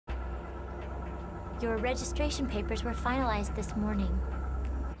Your registration papers were finalized this morning.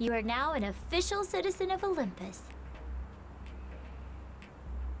 You are now an official citizen of Olympus.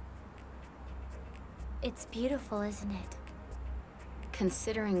 It's beautiful, isn't it?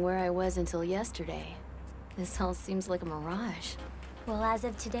 Considering where I was until yesterday, this all seems like a mirage. Well, as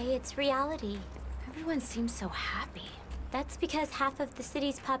of today, it's reality. Everyone seems so happy. That's because half of the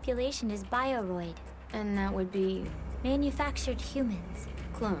city's population is bioroid. And that would be... manufactured humans.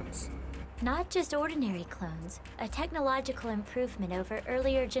 clones. Not just ordinary clones, a technological improvement over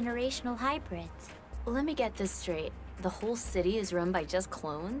earlier generational hybrids. Let me get this straight. The whole city is run by just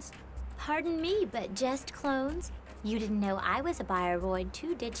clones? Pardon me, but just clones? You didn't know I was a bioroid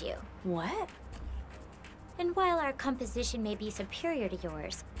too, did you? What? And while our composition may be superior to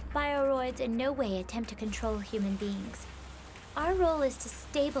yours, bioroids in no way attempt to control human beings. Our role is to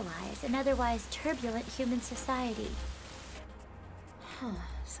stabilize an otherwise turbulent human society. Huh,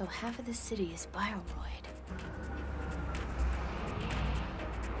 so half of the city is bioroid.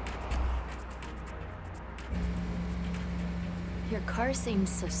 Your car seems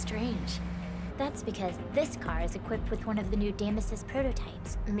so strange. That's because this car is equipped with one of the new Damas's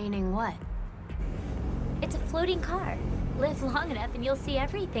prototypes. Meaning what? It's a floating car. Live long enough and you'll see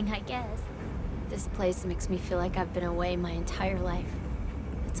everything, I guess. This place makes me feel like I've been away my entire life.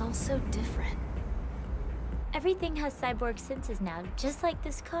 It's all so different. Everything has cyborg senses now, just like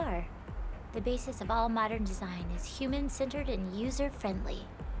this car. The basis of all modern design is human-centered and user-friendly.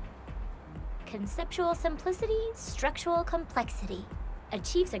 Conceptual simplicity, structural complexity.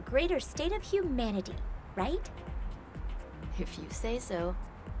 Achieves a greater state of humanity, right? If you say so.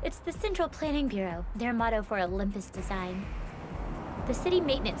 It's the Central Planning Bureau, their motto for Olympus design. The city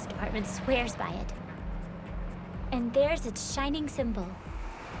maintenance department swears by it. And there's its shining symbol,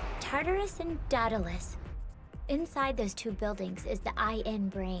 Tartarus and Daedalus. Inside those two buildings is the IN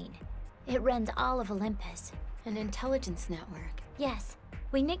brain. It runs all of Olympus. An intelligence network. Yes,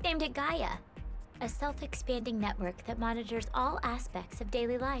 we nicknamed it Gaia. A self-expanding network that monitors all aspects of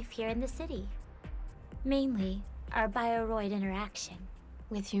daily life here in the city. Mainly, our bioroid interaction.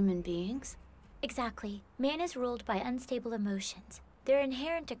 With human beings? Exactly. Man is ruled by unstable emotions. Their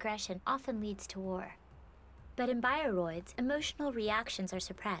inherent aggression often leads to war. But in bioroids, emotional reactions are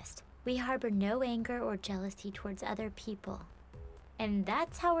suppressed. We harbor no anger or jealousy towards other people. And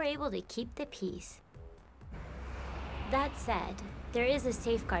that's how we're able to keep the peace. That said, there is a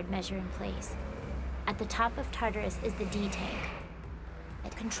safeguard measure in place. At the top of Tartarus is the D-Tank.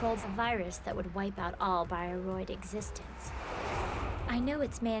 It controls a virus that would wipe out all bioroid existence. I know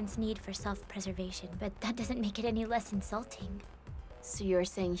it's man's need for self-preservation, but that doesn't make it any less insulting. So you're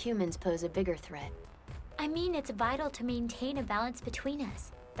saying humans pose a bigger threat? I mean, it's vital to maintain a balance between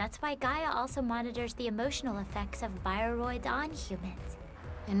us. That's why Gaia also monitors the emotional effects of bioroids on humans.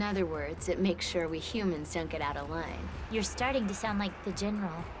 In other words, it makes sure we humans don't get out of line. You're starting to sound like the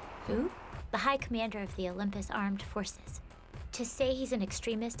General. Who? The High Commander of the Olympus Armed Forces. To say he's an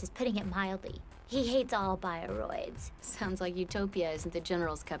extremist is putting it mildly. He hates all bioroids. Sounds like Utopia isn't the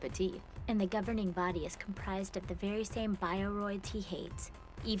General's cup of tea. And the governing body is comprised of the very same bioroids he hates.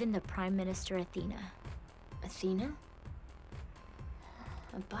 Even the Prime Minister Athena. Athena?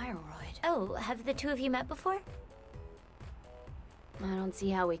 A bioroid. Oh, have the two of you met before? I don't see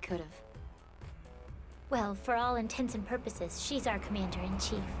how we could have. Well, for all intents and purposes, she's our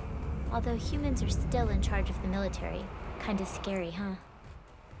commander-in-chief. Although humans are still in charge of the military. Kinda scary, huh?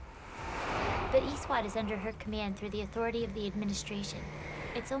 But Eastwad is under her command through the authority of the administration.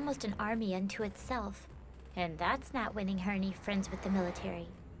 It's almost an army unto itself. And that's not winning her any friends with the military.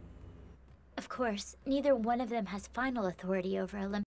 Of course, neither one of them has final authority over Olympus.